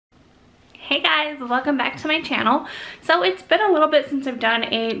Hey guys, welcome back to my channel. So it's been a little bit since I've done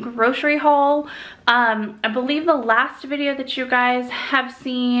a grocery haul. I believe the last video that you guys have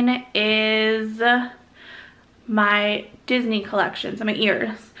seen is my Disney collection, so my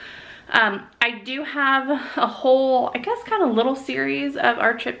ears. I do have a whole, I guess, kind of little series of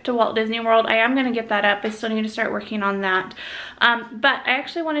our trip to Walt Disney World. I am going to get that up. I still need to start working on that. But I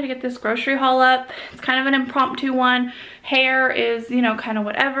actually wanted to get this grocery haul up. It's kind of an impromptu one. Hair is, you know, kind of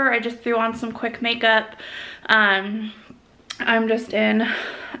whatever. I just threw on some quick makeup. I'm just in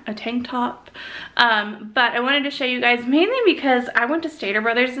a tank top. But I wanted to show you guys mainly because I went to Stater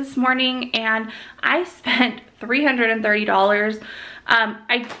Brothers this morning and I spent $330.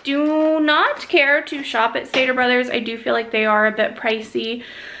 I do not care to shop at Stater Brothers. I do feel like they are a bit pricey,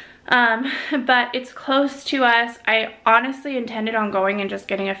 but it's close to us. I honestly intended on going and just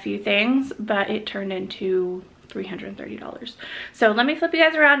getting a few things, but it turned into $330. So let me flip you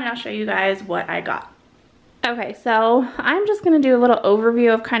guys around and I'll show you guys what I got. Okay, so I'm just going to do a little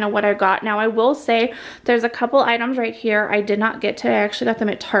overview of kind of what I got. Now, I will say there's a couple items right here I did not get today. I actually got them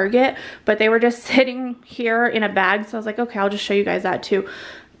at Target, but they were just sitting here in a bag. So I was like, okay, I'll just show you guys that too.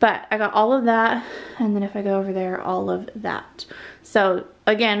 But I got all of that. And then if I go over there, all of that. So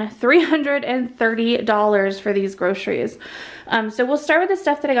again, $330 for these groceries. So we'll start with the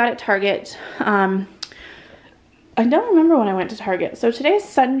stuff that I got at Target. I don't remember when I went to Target. So today's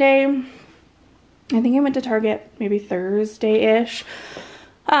Sunday. I think I went to Target maybe Thursday-ish.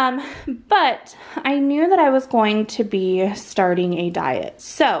 But I knew that I was going to be starting a diet.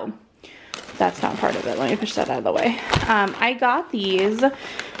 So that's not part of it. Let me push that out of the way. I got these.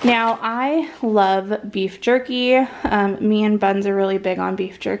 Now, I love beef jerky. Me and Buns are really big on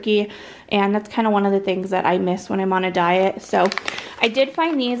beef jerky. And that's kind of one of the things that I miss when I'm on a diet. So I did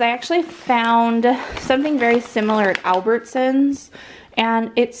find these. I actually found something very similar at Albertsons.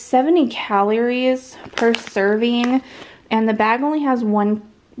 And it's 70 calories per serving, and the bag only has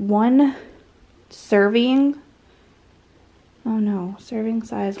one serving. Oh no, serving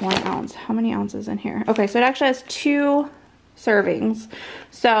size 1 ounce. How many ounces in here? Okay, so it actually has 2 servings.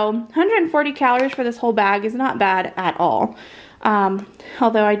 So 140 calories for this whole bag is not bad at all.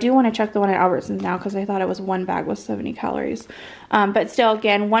 Although I do want to check the one at Albertsons now because I thought it was one bag with 70 calories. But still,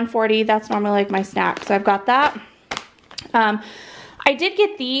 again, 140, that's normally like my snack. So I've got that. I did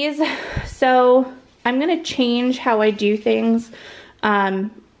get these, so I'm going to change how I do things.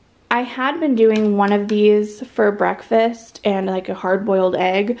 I had been doing one of these for breakfast and like a hard-boiled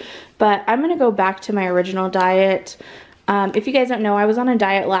egg, but I'm going to go back to my original diet. If you guys don't know, I was on a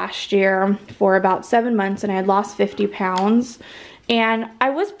diet last year for about 7 months and I had lost 50 pounds. And I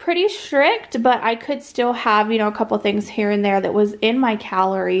was pretty strict, but I could still have, you know, a couple things here and there that was in my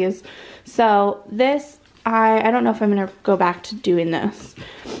calories. So this, I don't know if I'm going to go back to doing this.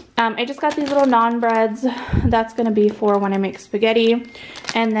 I just got these little naan breads. That's going to be for when I make spaghetti.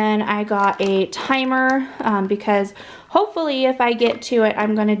 And then I got a timer because hopefully if I get to it,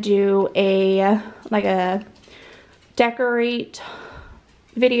 I'm going to do a decorate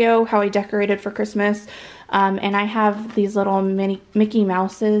video, how I decorated for Christmas. And I have these little mini Mickey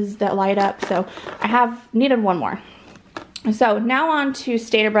Mouses that light up. So I needed one more. So now on to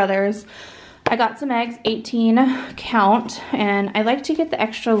Stater Brothers. I got some eggs, 18 count, and I like to get the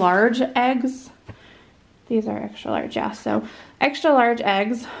extra large eggs. These are extra large, yeah, so extra large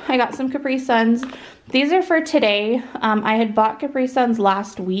eggs. I got some Capri Suns. These are for today. I had bought Capri Suns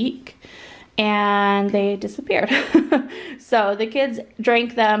last week and they disappeared. So the kids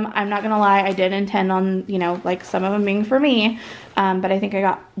drank them. I'm not gonna lie, I did intend on, you know, like some of them being for me, but I think I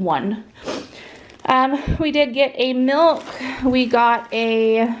got one. We did get a milk. We got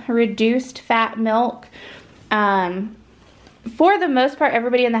a reduced fat milk. For the most part,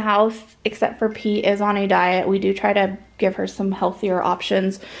 everybody in the house, except for Pete, is on a diet. We do try to give her some healthier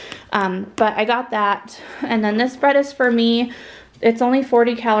options. But I got that. And then this bread is for me. It's only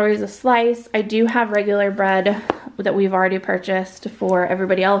 40 calories a slice. I do have regular bread that we've already purchased for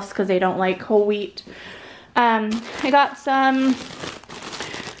everybody else because they don't like whole wheat. I got some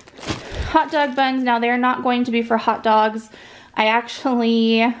hot dog buns. Now they're not going to be for hot dogs. I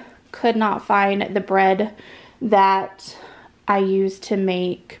actually could not find the bread that I use to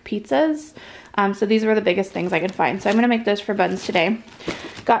make pizzas. So these were the biggest things I could find. So I'm going to make those for buns today.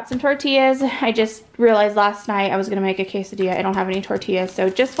 Got some tortillas. I just realized last night I was going to make a quesadilla. I don't have any tortillas. So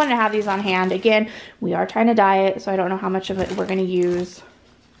just wanted to have these on hand. Again, we are trying to diet, so I don't know how much of it we're going to use.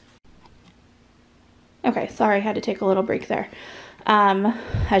 Okay, sorry, I had to take a little break there.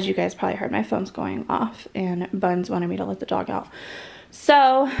 As you guys probably heard, my phone's going off and Buns wanted me to let the dog out.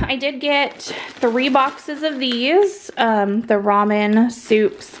 So I did get 3 boxes of these, the ramen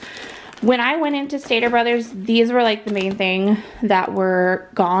soups. When I went into Stater Brothers, these were like the main thing that were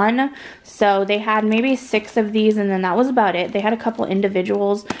gone. So they had maybe 6 of these, and then that was about it. They had a couple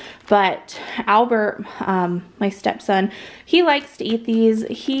individuals, but Albert, my stepson, he likes to eat these.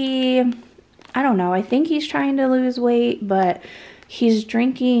 I don't know, I think he's trying to lose weight, but he's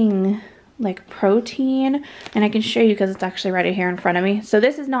drinking like protein, and I can show you because it's actually right here in front of me. So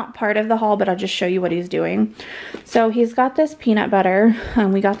this is not part of the haul, but I'll just show you what he's doing. So he's got this peanut butter.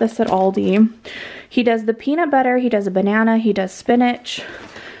 We got this at Aldi. He does the peanut butter, he does a banana, he does spinach,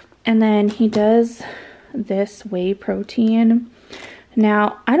 and then he does this whey protein.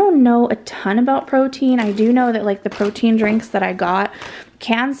 Now, I don't know a ton about protein. I do know that like the protein drinks that I got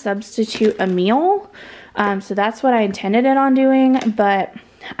can substitute a meal. So that's what I intended it on doing, but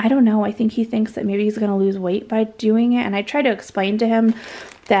I don't know. I think he thinks that maybe he's going to lose weight by doing it. And I try to explain to him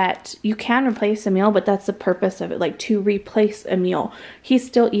that you can replace a meal, but that's the purpose of it, like to replace a meal. He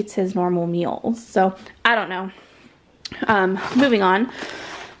still eats his normal meals. So I don't know. Moving on.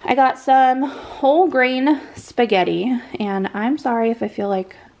 I got some whole grain spaghetti, and I'm sorry if I feel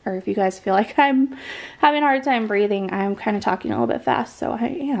like, or if you guys feel like I'm having a hard time breathing. I'm kind of talking a little bit fast, so I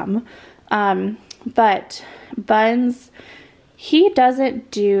am. But Buns, he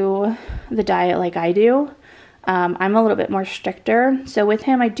doesn't do the diet like I do. I'm a little bit more stricter. So with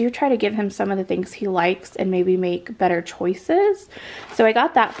him, I do try to give him some of the things he likes and maybe make better choices. So I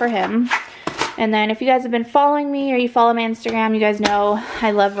got that for him. And then if you guys have been following me or you follow my Instagram, you guys know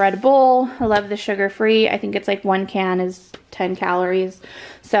I love Red Bull. I love the sugar-free. I think it's like 1 can is 10 calories.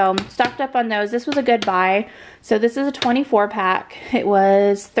 So stocked up on those. This was a good buy. So this is a 24 pack. It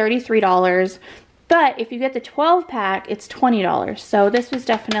was $33. But if you get the 12 pack, it's $20. So this was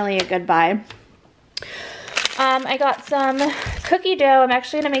definitely a good buy. I got some cookie dough. I'm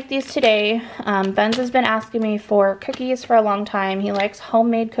actually going to make these today. Benz has been asking me for cookies for a long time. He likes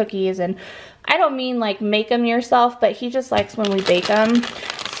homemade cookies, and I don't mean like make them yourself, but he just likes when we bake them.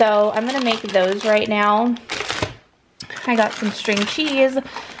 So I'm going to make those right now. I got some string cheese.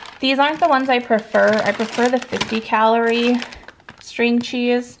 These aren't the ones I prefer. I prefer the 50-calorie string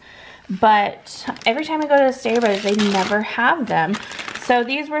cheese. But every time I go to the Stater Brothers, they never have them. So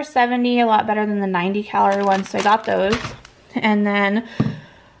these were 70, a lot better than the 90-calorie ones, so I got those. And then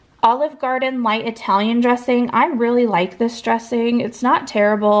Olive Garden light Italian dressing. I really like this dressing. It's not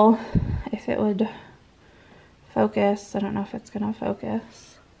terrible. If it would focus. I don't know if it's going to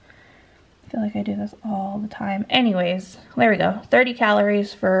focus. I feel like I do this all the time. Anyways, there we go. 30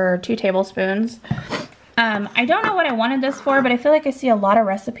 calories for 2 tablespoons. I don't know what I wanted this for, but I feel like I see a lot of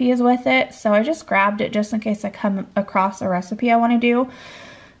recipes with it, so I just grabbed it just in case I come across a recipe I want to do.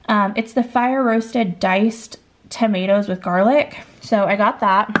 It's the fire roasted diced tomatoes with garlic, so I got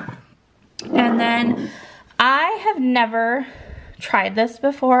that. And then I have never tried this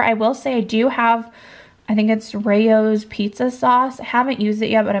before. I will say I do have, I think it's Rayo's pizza sauce. I haven't used it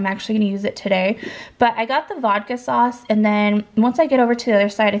yet, but I'm actually going to use it today. But I got the vodka sauce, and then once I get over to the other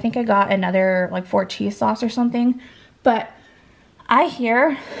side, I think I got another like 4 cheese sauce or something. But I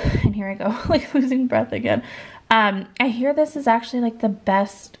hear, and here I go, like losing breath again. I hear this is actually like the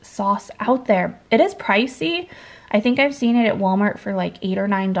best sauce out there. It is pricey. I think I've seen it at Walmart for like $8 or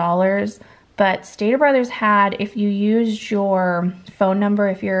 $9. But Stater Brothers had, if you used your phone number,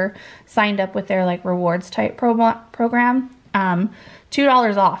 if you're signed up with their like rewards type program,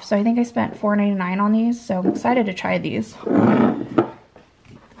 $2 off. So I think I spent $4.99 on these. So I'm excited to try these.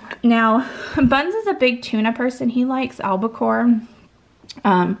 Now, Buns is a big tuna person. He likes albacore.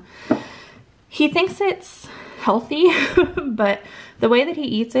 He thinks it's healthy, but the way that he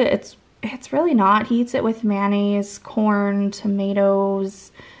eats it, it's really not. He eats it with mayonnaise, corn,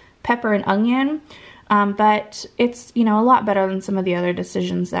 tomatoes, pepper, and onion. But it's, you know, a lot better than some of the other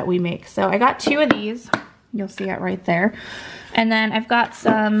decisions that we make. So I got 2 of these. You'll see it right there. And then I've got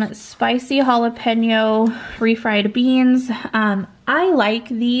some spicy jalapeno refried beans. I like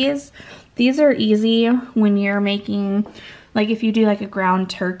these. These are easy when you're making, like if you do like a ground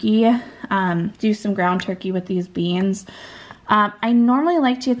turkey, do some ground turkey with these beans. I normally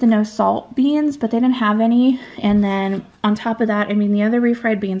like to get the no salt beans, but they didn't have any. And then on top of that, I mean, the other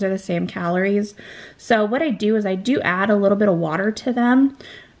refried beans are the same calories. So what I do is I do add a little bit of water to them,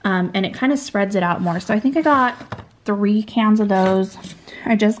 and it kind of spreads it out more. So I think I got 3 cans of those.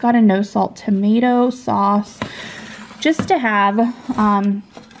 I just got a no salt tomato sauce just to have.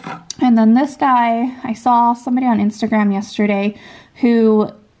 And then this guy, I saw somebody on Instagram yesterday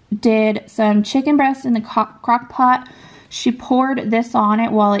who did some chicken breast in the crock pot. She poured this on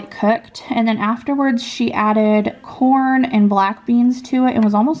it while it cooked, and then afterwards she added corn and black beans to it. It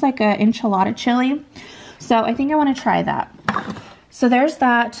was almost like an enchilada chili. So I think I want to try that. So there's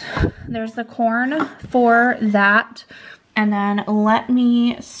that. There's the corn for that. And then let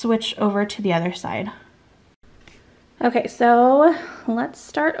me switch over to the other side. Okay, so let's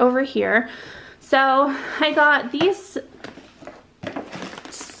start over here. So I got these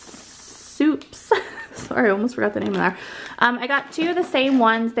soups. Sorry, I almost forgot the name of that. I got two of the same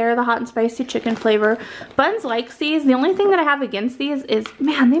ones. They're the hot and spicy chicken flavor. Buns likes these. The only thing that I have against these is,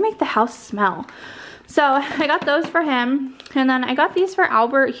 man, they make the house smell. So I got those for him. And then I got these for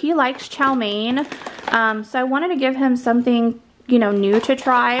Albert. He likes chow mein. So I wanted to give him something, you know, new to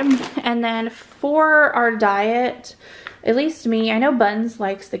try. And then for our diet, at least me, I know Buns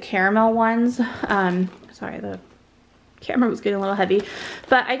likes the caramel ones. Sorry, the camera was getting a little heavy.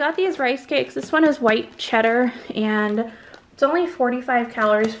 But I got these rice cakes. This one is white cheddar and it's only 45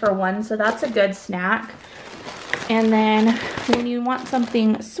 calories for one, so that's a good snack. And then when you want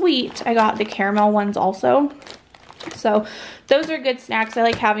something sweet, I got the caramel ones also. So those are good snacks. I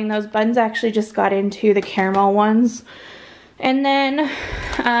like having those. Buns actually just got into the caramel ones. And then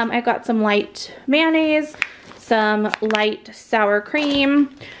I got some light mayonnaise, some light sour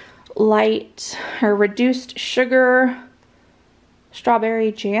cream, light or reduced sugar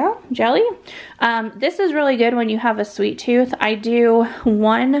strawberry jelly. This is really good when you have a sweet tooth. I do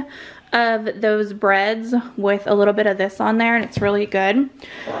one of those breads with a little bit of this on there and it's really good.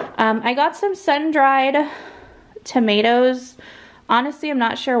 I got some sun-dried tomatoes. Honestly, I'm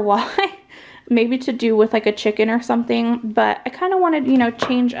not sure why. Maybe to do with like a chicken or something, but I kind of wanted, you know,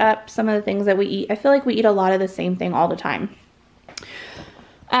 change up some of the things that we eat. I feel like we eat a lot of the same thing all the time.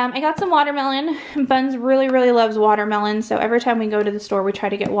 I got some watermelon. Buns really, really loves watermelon, so every time we go to the store, we try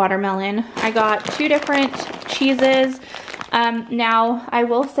to get watermelon. I got two different cheeses. Now, I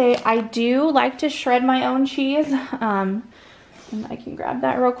will say I do like to shred my own cheese. And I can grab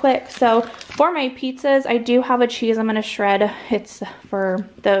that real quick. So, for my pizzas, I do have a cheese I'm going to shred. It's for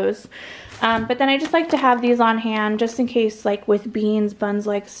those. But then I just like to have these on hand just in case, like with beans, Buns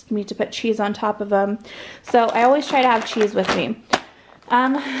likes me to put cheese on top of them. So, I always try to have cheese with me.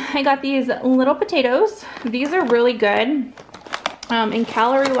 I got these little potatoes. These are really good. And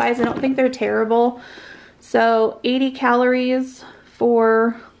calorie wise, I don't think they're terrible. So 80 calories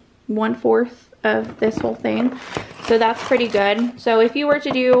for 1/4 of this whole thing. So that's pretty good. So if you were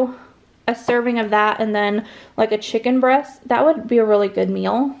to do a serving of that and then like a chicken breast, that would be a really good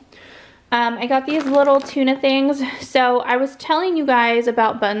meal. I got these little tuna things. So I was telling you guys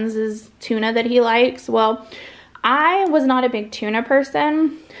about Buns' tuna that he likes. Well, I was not a big tuna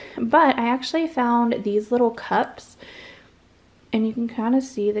person, but I actually found these little cups and you can kind of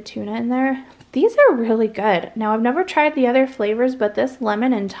see the tuna in there. These are really good. Now, I've never tried the other flavors, but this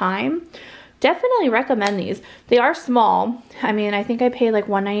lemon and thyme, definitely recommend these. They are small. I mean, I think I paid like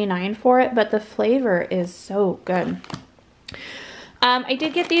 $1.99 for it, but the flavor is so good. I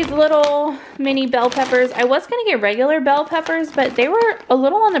did get these little mini bell peppers. I was going to get regular bell peppers, but they were a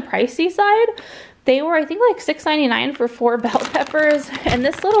little on the pricey side. They were, I think, like $6.99 for 4 bell peppers. And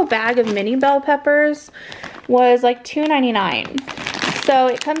this little bag of mini bell peppers was like $2.99. So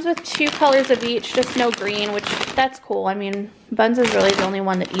it comes with 2 colors of each, just no green, which that's cool. I mean, Buns is really the only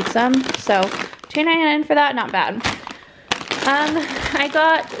one that eats them. So $2.99 for that, not bad. I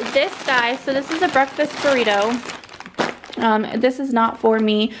got this guy. So this is a breakfast burrito. This is not for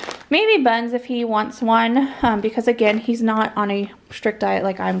me. Maybe Buns if he wants one, because again, he's not on a strict diet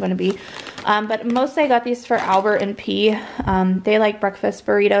like I'm going to be. But mostly I got these for Albert and P. They like breakfast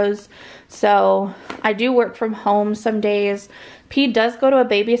burritos. So I do work from home some days. P does go to a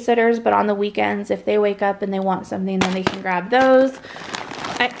babysitter's, but on the weekends, if they wake up and they want something, then they can grab those.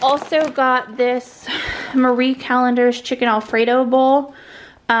 I also got this Marie Callender's Chicken Alfredo bowl.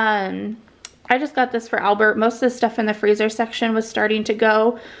 I just got this for Albert. Most of the stuff in the freezer section was starting to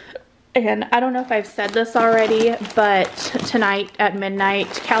go. And I don't know if I've said this already, but tonight at midnight,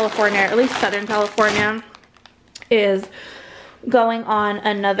 California, or at least Southern California, is going on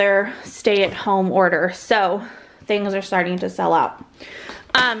another stay-at-home order. So things are starting to sell out.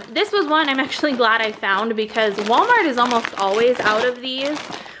 This was one I'm actually glad I found because Walmart is almost always out of these.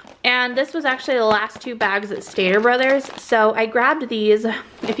 And this was actually the last 2 bags at Stater Brothers. So I grabbed these.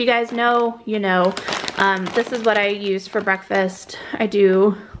 If you guys know, you know. This is what I use for breakfast. I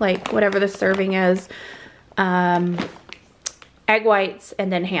do like whatever the serving is. Egg whites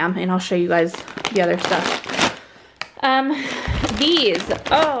and then ham. And I'll show you guys the other stuff. These.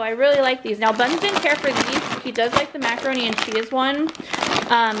 Oh, I really like these. Now, Buns didn't care for these. He does like the macaroni and cheese one.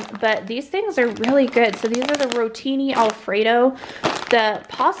 But these things are really good. So these are the Rotini Alfredo. The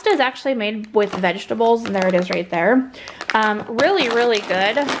pasta is actually made with vegetables, and there it is right there. Really, really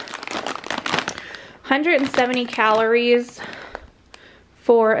good. 170 calories.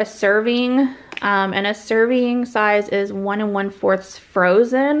 for a serving, and a serving size is 1 1/4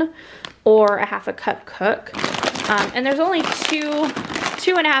 frozen or a 1/2 cup cook. And there's only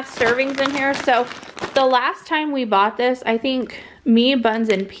 2.5 servings in here. So the last time we bought this, I think me, Buns,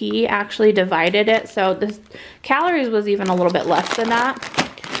 and P actually divided it. So the calories was even a little bit less than that.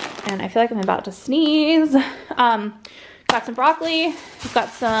 And I feel like I'm about to sneeze. Got some broccoli, got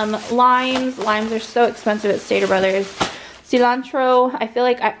some limes. Limes are so expensive at Stater Brothers. Cilantro, I feel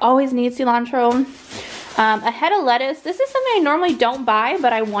like I always need cilantro. A head of lettuce. This is something I normally don't buy,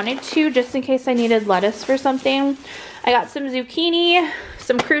 but I wanted to just in case I needed lettuce for something. I got some zucchini,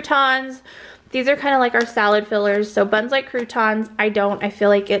 some croutons. These are kind of like our salad fillers. So Buns like croutons. I don't. I feel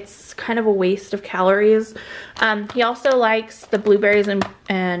like it's kind of a waste of calories. He also likes the blueberries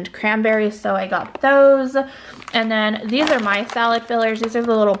and cranberries, so I got those. And then these are my salad fillers. These are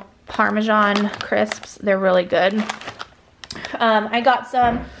the little Parmesan crisps. They're really good. I got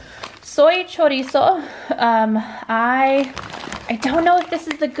some soy chorizo. I don't know if this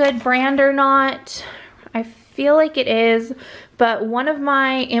is the good brand or not. I feel like it is, but one of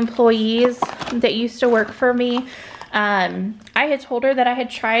my employees that used to work for me, I had told her that I had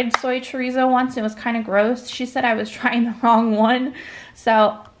tried soy chorizo once. It was kind of gross. She said I was trying the wrong one.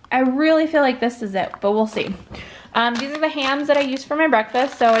 So I really feel like this is it, but we'll see. These are the hams that I use for my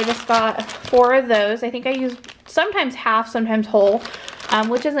breakfast. So I just got 4 of those. I think I use sometimes half, sometimes whole,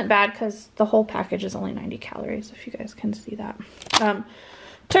 which isn't bad because the whole package is only 90 calories, if you guys can see that.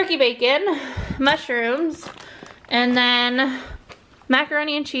 Turkey bacon, mushrooms, and then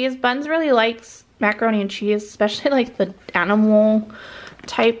macaroni and cheese. Buns really likes macaroni and cheese, especially like the animal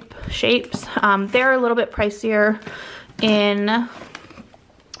type shapes. They're a little bit pricier in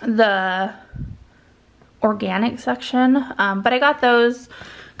the organic section, but I got those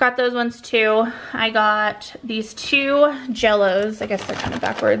ones too. I got these 2 Jellos. I guess they're kind of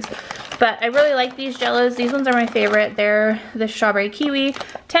backwards, but I really like these Jellos. These ones are my favorite. They're the strawberry kiwi,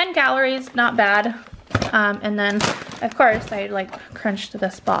 10 calories, not bad. And then of course I like crunched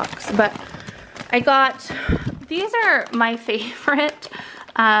this box, but I got, these are my favorite.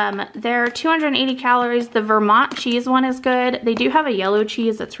 They're 280 calories. The Vermont cheese one is good. They do have a yellow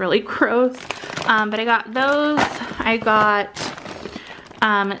cheese that's really gross. But I got those. I got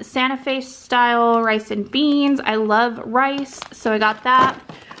Santa Fe style rice and beans. I love rice, so I got that.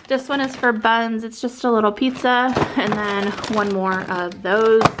 This one is for Buns. It's just a little pizza, and then 1 more of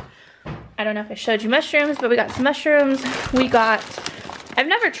those. I don't know if I showed you mushrooms, but we got some mushrooms. We got, I've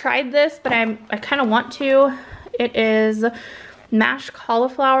never tried this, but I kind of want to. It is mashed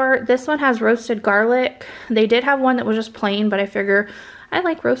cauliflower. This one has roasted garlic. They did have one that was just plain, but I figure I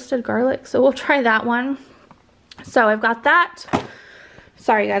like roasted garlic, so we'll try that one. So I've got that.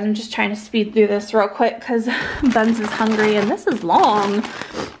 Sorry guys, I'm just trying to speed through this real quick because Buns is hungry and this is long.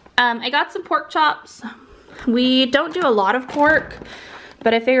 I got some pork chops. We don't do a lot of pork,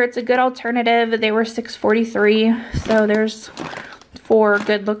 but I figure it's a good alternative. They were $6.43, so there's 4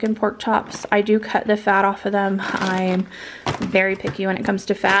 good looking pork chops. I do cut the fat off of them. I'm very picky when it comes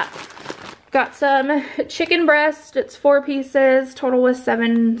to fat. Got some chicken breast. It's 4 pieces. Total was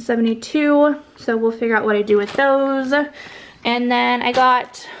 $7.72. So we'll figure out what I do with those. And then I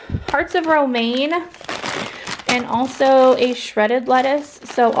got hearts of romaine and also a shredded lettuce.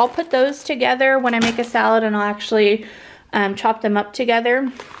 So I'll put those together when I make a salad, and I'll actually chop them up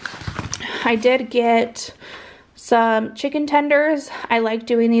together. I did get some chicken tenders. I like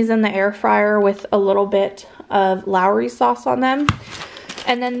doing these in the air fryer with a little bit of Lowry sauce on them.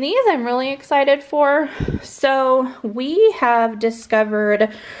 And then these I'm really excited for. So we have discovered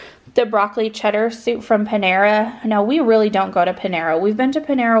the broccoli cheddar soup from Panera. Now we really don't go to Panera. We've been to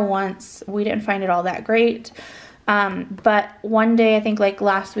Panera once. We didn't find it all that great. But one day, I think like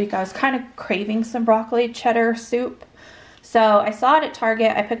last week, I was kind of craving some broccoli cheddar soup. So I saw it at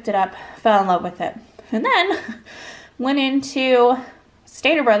Target. I picked it up, fell in love with it. And then went into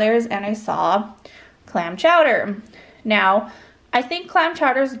Stater Brothers and I saw clam chowder. Now, I think clam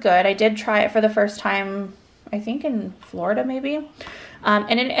chowder is good. I did try it for the first time, I think in Florida maybe.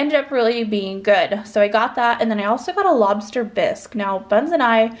 And it ended up really being good. So I got that, and then I also got a lobster bisque. Now, Buns and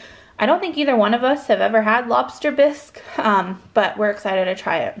I don't think either one of us have ever had lobster bisque, but we're excited to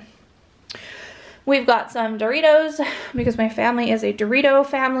try it. We've got some Doritos because my family is a Dorito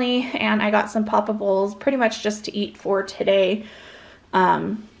family, and I got some Poppables pretty much just to eat for today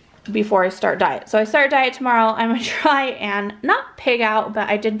before I start diet. So I start diet tomorrow. I'm gonna try and not pig out, but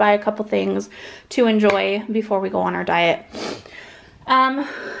I did buy a couple things to enjoy before we go on our diet.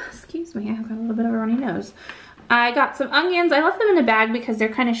 Excuse me, I've got a little bit of a runny nose. I got some onions. I left them in the bag because they're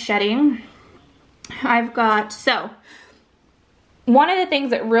kind of shedding. I've got, so one of the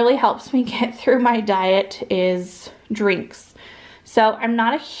things that really helps me get through my diet is drinks. So I'm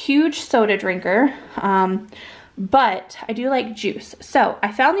not a huge soda drinker, but I do like juice. So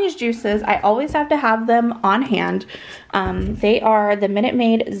I found these juices. I always have to have them on hand. They are the Minute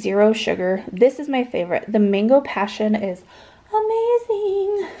Maid Zero Sugar. This is my favorite. The Mango Passion is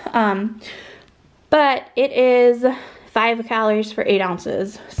amazing. But it is 5 calories for 8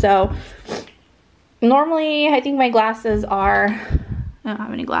 ounces. So normally I think my glasses are, I don't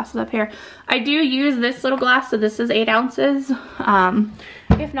have any glasses up here. I do use this little glass, so this is 8 ounces.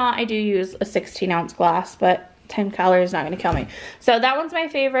 If not, I do use a 16-ounce glass, but 10 calories is not going to kill me. So that one's my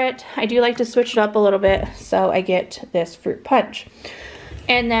favorite. I do like to switch it up a little bit, so I get this fruit punch.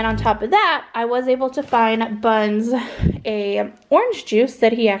 And then on top of that, I was able to find Buns a orange juice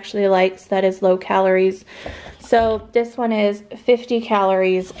that he actually likes that is low calories. So this one is 50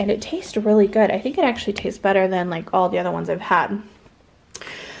 calories and it tastes really good. I think it actually tastes better than like all the other ones I've had.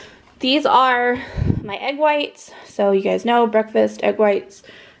 These are my egg whites. So you guys know, breakfast, egg whites,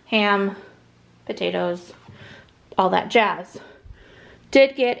 ham, potatoes, all that jazz.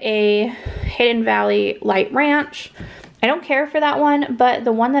 Did get a Hidden Valley Light Ranch. I don't care for that one, but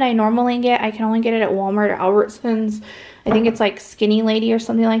the one that I normally get, I can only get it at Walmart or Albertsons. I think it's like Skinny Lady or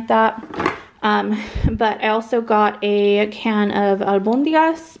something like that. But I also got a can of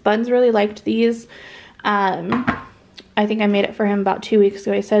albondigas. Buns really liked these. I think I made it for him about 2 weeks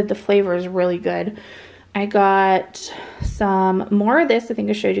ago. He said the flavor is really good. I got some more of this. I think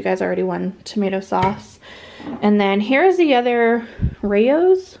I showed you guys already one, tomato sauce. And then here's the other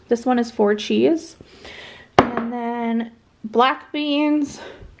Rayo's. This one is 4 cheese. And then black beans.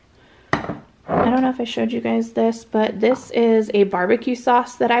 I don't know if I showed you guys this, but this is a barbecue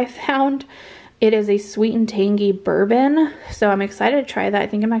sauce that I found. It is a sweet and tangy bourbon. So I'm excited to try that. I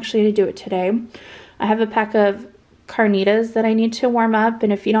think I'm actually going to do it today. I have a pack of carnitas that I need to warm up.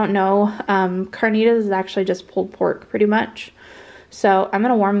 And if you don't know, carnitas is actually just pulled pork pretty much. So I'm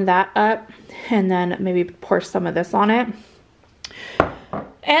going to warm that up and then maybe pour some of this on it.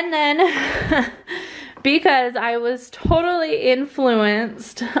 And then because I was totally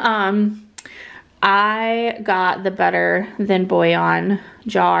influenced, I got the Better Than Bouillon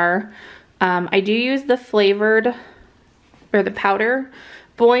jar. I do use the flavored or the powder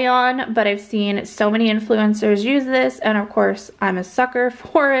bouillon, but I've seen so many influencers use this, and of course I'm a sucker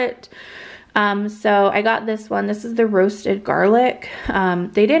for it. So I got this one. This is the roasted garlic.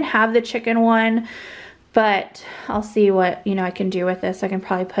 They didn't have the chicken one, but I'll see what, you know, I can do with this. I can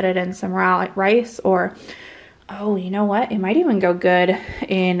probably put it in some rice, or, oh, you know what? It might even go good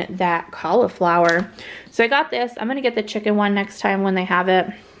in that cauliflower. So I got this. I'm going to get the chicken one next time when they have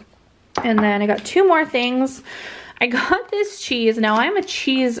it. And then I got 2 more things. I got this cheese. Now I'm a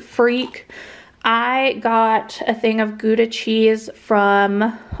cheese freak. I got a thing of Gouda cheese from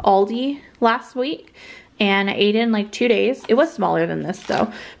Aldi last week and I ate it in like 2 days. It was smaller than this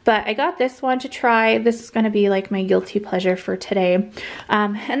though, but I got this one to try. This is going to be like my guilty pleasure for today.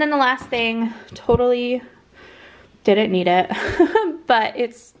 And then the last thing, totally didn't need it, but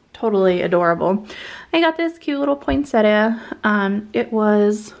it's totally adorable. I got this cute little poinsettia. It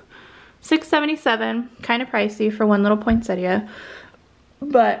was $6.77, kind of pricey for one little poinsettia,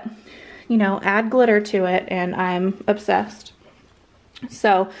 but you know, add glitter to it and I'm obsessed.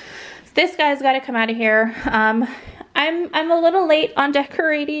 So this guy's got to come out of here. I'm a little late on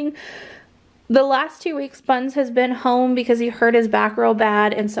decorating. The last 2 weeks Buns has been home because he hurt his back real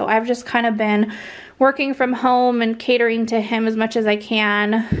bad, and so I've just kind of been working from home and catering to him as much as I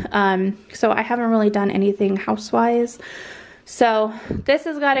can. So I haven't really done anything house-wise. So this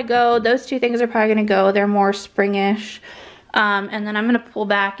has got to go. Those 2 things are probably going to go. They're more springish. And then I'm going to pull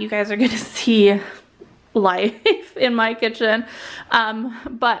back. You guys are going to see life in my kitchen.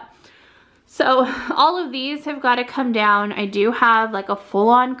 But so all of these have got to come down. I do have like a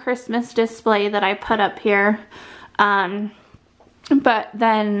full-on Christmas display that I put up here. But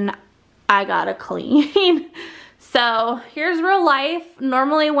then I gotta clean. So here's real life.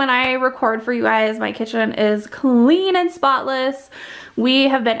 Normally when I record for you guys, my kitchen is clean and spotless. We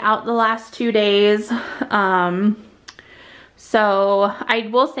have been out the last 2 days. So I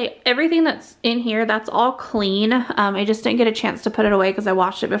will say everything that's in here, that's all clean. I just didn't get a chance to put it away because I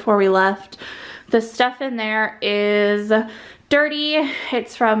washed it before we left. The stuff in there is dirty.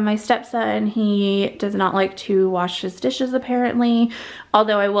 It's from my stepson. He does not like to wash his dishes apparently.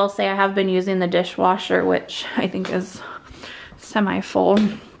 Although I will say I have been using the dishwasher, which I think is semi-full.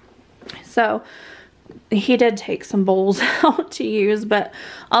 So he did take some bowls out to use, but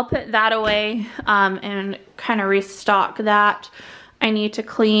I'll put that away and kind of restock that. I need to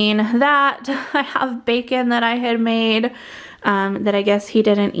clean that. I have bacon that I had made. that I guess he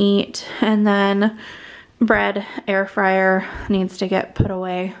didn't eat. And then bread, air fryer needs to get put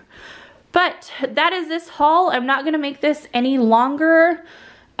away. But that is this haul. I'm not gonna make this any longer.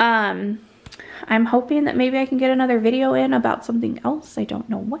 I'm hoping that maybe I can get another video in about something else. I don't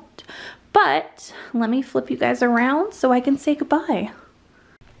know what. But let me flip you guys around so I can say goodbye.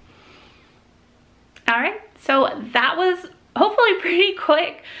 All right, so that was hopefully pretty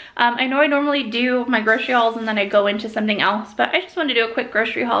quick. I know I normally do my grocery hauls and then I go into something else, but I just wanted to do a quick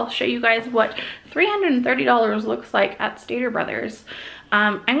grocery haul, show you guys what $330 looks like at Stater Brothers.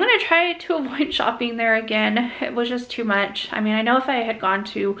 I'm gonna try to avoid shopping there again. It was just too much. I mean, I know if I had gone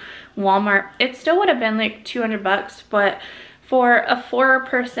to Walmart, it still would have been like 200 bucks, but for a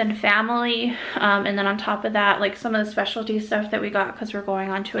 4-person family, and then on top of that, like some of the specialty stuff that we got because we're going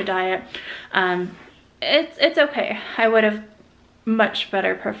on to a diet, it's okay. I would have much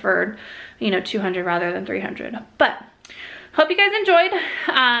better preferred, you know, 200 rather than 300. But hope you guys enjoyed.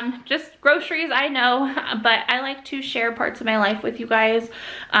 Just groceries, I know, but I like to share parts of my life with you guys.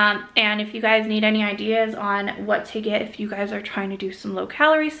 And if you guys need any ideas on what to get, if you guys are trying to do some low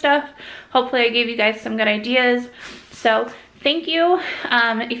calorie stuff, hopefully I gave you guys some good ideas. So thank you.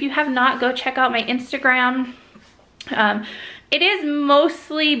 If you have not, go check out my Instagram. It is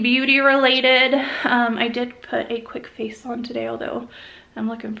mostly beauty related. I did put a quick face on today, although I'm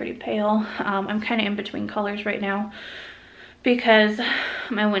looking pretty pale. I'm kind of in between colors right now because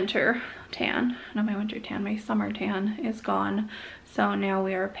my winter tan, not my winter tan, my summer tan is gone. So now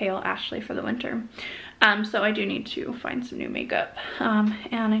we are pale Ashley for the winter. So I do need to find some new makeup,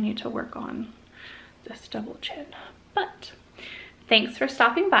 and I need to work on this double chin. But thanks for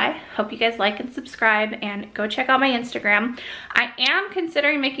stopping by. Hope you guys like and subscribe, and go check out my Instagram. I am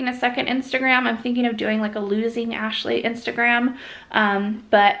considering making a second Instagram. I'm thinking of doing like a losing Ashley Instagram,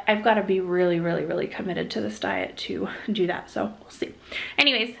 but I've got to be really committed to this diet to do that. So we'll see.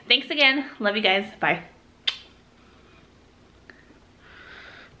 Anyways, thanks again. Love you guys. Bye.